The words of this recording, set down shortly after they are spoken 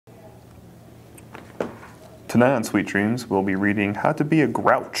Tonight on Sweet Dreams, we'll be reading How to Be a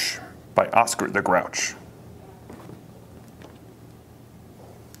Grouch by Oscar the Grouch.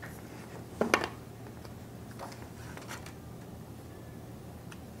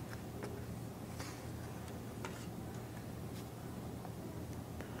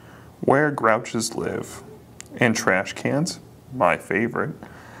 Where grouches live. In trash cans, my favorite.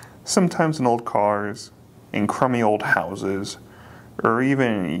 Sometimes in old cars, in crummy old houses, or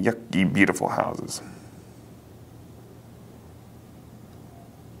even yucky beautiful houses.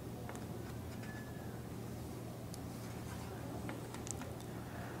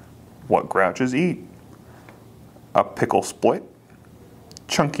 What grouches eat? A pickle split,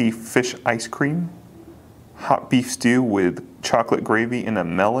 chunky fish ice cream, hot beef stew with chocolate gravy and a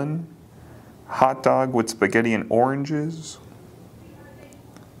melon, hot dog with spaghetti and oranges.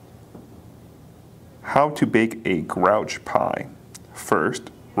 How to bake a grouch pie.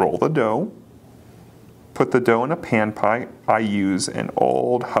 First, roll the dough. Put the dough in a pan pie. I use an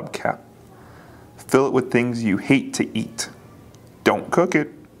old hubcap. Fill it with things you hate to eat. Don't cook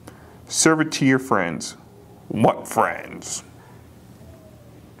it. Serve it to your friends. What friends?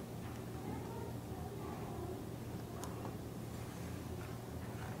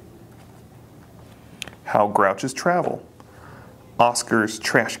 How grouches travel. Oscar's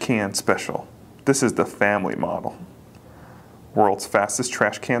trash can special. This is the family model. World's fastest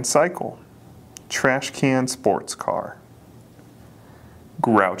trash can cycle. Trash can sports car.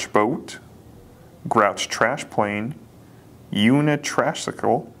 Grouch boat. Grouch trash plane.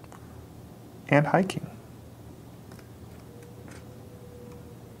 Unitrashcycle. And hiking.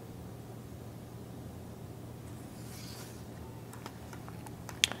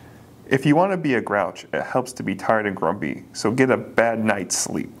 If you want to be a grouch, it helps to be tired and grumpy, so get a bad night's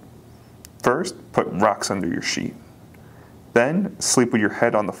sleep. First, put rocks under your sheet. Then, sleep with your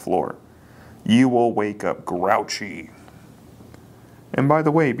head on the floor. You will wake up grouchy. And by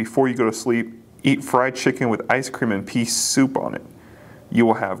the way, before you go to sleep, eat fried chicken with ice cream and pea soup on it. You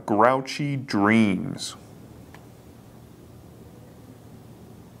will have grouchy dreams.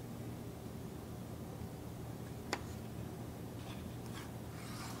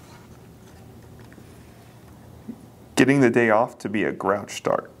 Getting the day off to be a grouch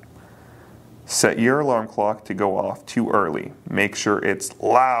start. Set your alarm clock to go off too early. Make sure it's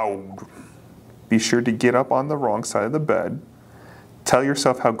loud. Be sure to get up on the wrong side of the bed. Tell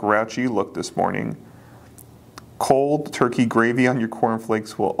yourself how grouchy you look this morning. Cold turkey gravy on your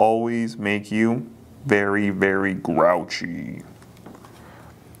cornflakes will always make you very, very grouchy.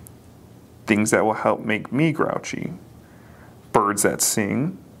 Things that will help make me grouchy. Birds that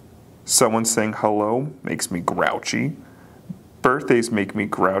sing. Someone saying hello makes me grouchy. Birthdays make me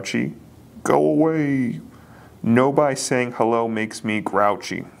grouchy. Go away. Nobody saying hello makes me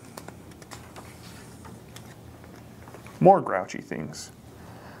grouchy. More grouchy things.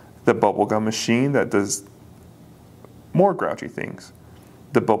 The bubblegum machine that does more grouchy things.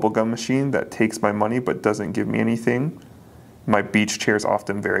 The bubblegum machine that takes my money but doesn't give me anything. My beach chair is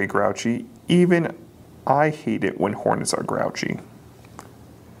often very grouchy. Even I hate it when hornets are grouchy.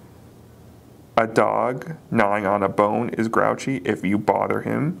 A dog gnawing on a bone is grouchy if you bother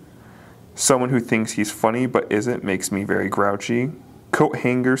him. Someone who thinks he's funny but isn't makes me very grouchy. Coat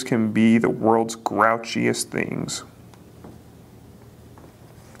hangers can be the world's grouchiest things.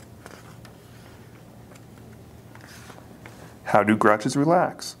 How do grouches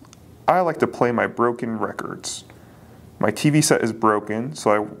relax? I like to play my broken records. My TV set is broken,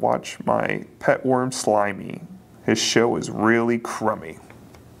 so I watch my pet worm Slimy. His show is really crummy.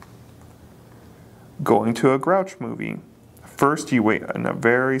 Going to a Grouch movie. First you wait in a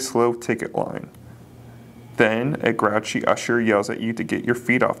very slow ticket line. Then a grouchy usher yells at you to get your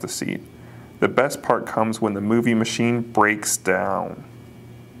feet off the seat. The best part comes when the movie machine breaks down.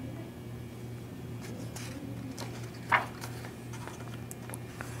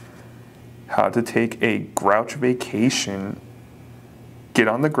 How to take a Grouch vacation. Get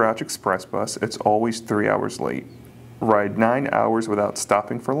on the Grouch Express bus. It's always 3 hours late. Ride 9 hours without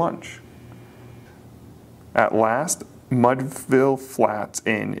stopping for lunch. At last, Mudville Flats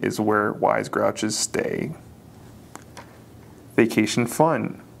Inn is where wise grouches stay. Vacation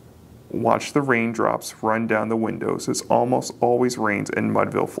fun. Watch the raindrops run down the windows. It almost always rains in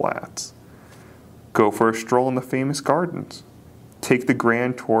Mudville Flats. Go for a stroll in the famous gardens. Take the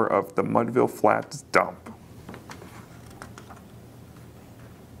grand tour of the Mudville Flats dump.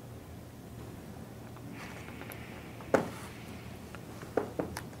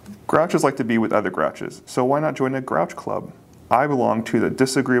 Grouches like to be with other grouches, so why not join a Grouch club? I belong to the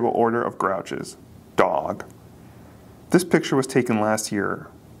disagreeable order of grouches. Dog. This picture was taken last year.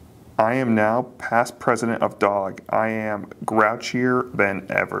 I am now past president of dog. I am grouchier than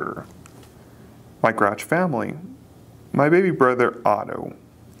ever. My Grouch family. My baby brother Otto.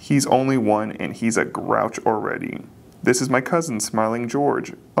 He's only one and he's a grouch already. This is my cousin, Smiling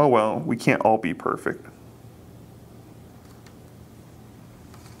George. Oh well, we can't all be perfect.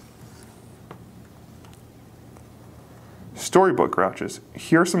 Storybook grouches.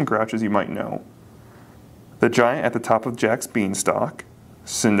 Here are some grouches you might know. The giant at the top of Jack's beanstalk.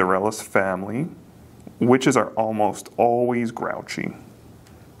 Cinderella's family. Witches are almost always grouchy.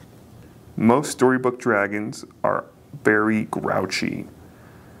 Most storybook dragons are very grouchy.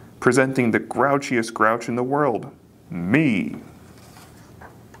 Presenting the grouchiest grouch in the world. Me.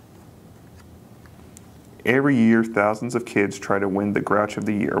 Every year, thousands of kids try to win the Grouch of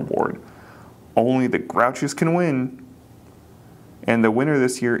the Year award. Only the grouchiest can win. And the winner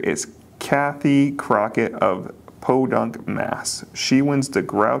this year is Kathy Crockett of Podunk, Mass. She wins the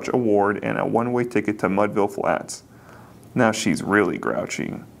Grouch Award and a one-way ticket to Mudville Flats. Now she's really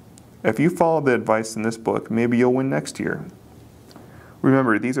grouchy. If you follow the advice in this book, maybe you'll win next year.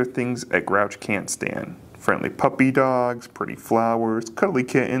 Remember, these are things a grouch can't stand. Friendly puppy dogs, pretty flowers, cuddly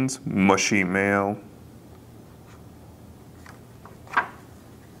kittens, mushy mail.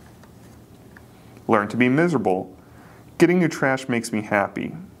 Learn to be miserable. Getting new trash makes me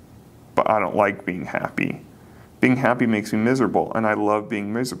happy, but I don't like being happy. Being happy makes me miserable, and I love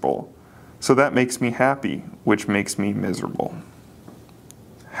being miserable. So that makes me happy, which makes me miserable.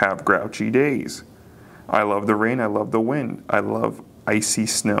 Have grouchy days. I love the rain, I love the wind, I love icy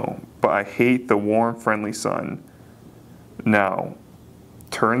snow, but I hate the warm, friendly sun. Now,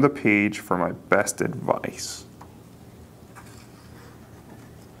 turn the page for my best advice.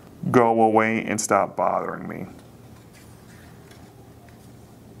 Go away and stop bothering me.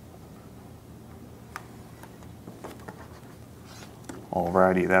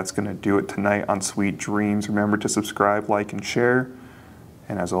 Alrighty, that's going to do it tonight on Sweet Dreams. Remember to subscribe, like, and share.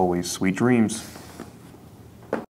 And as always, sweet dreams.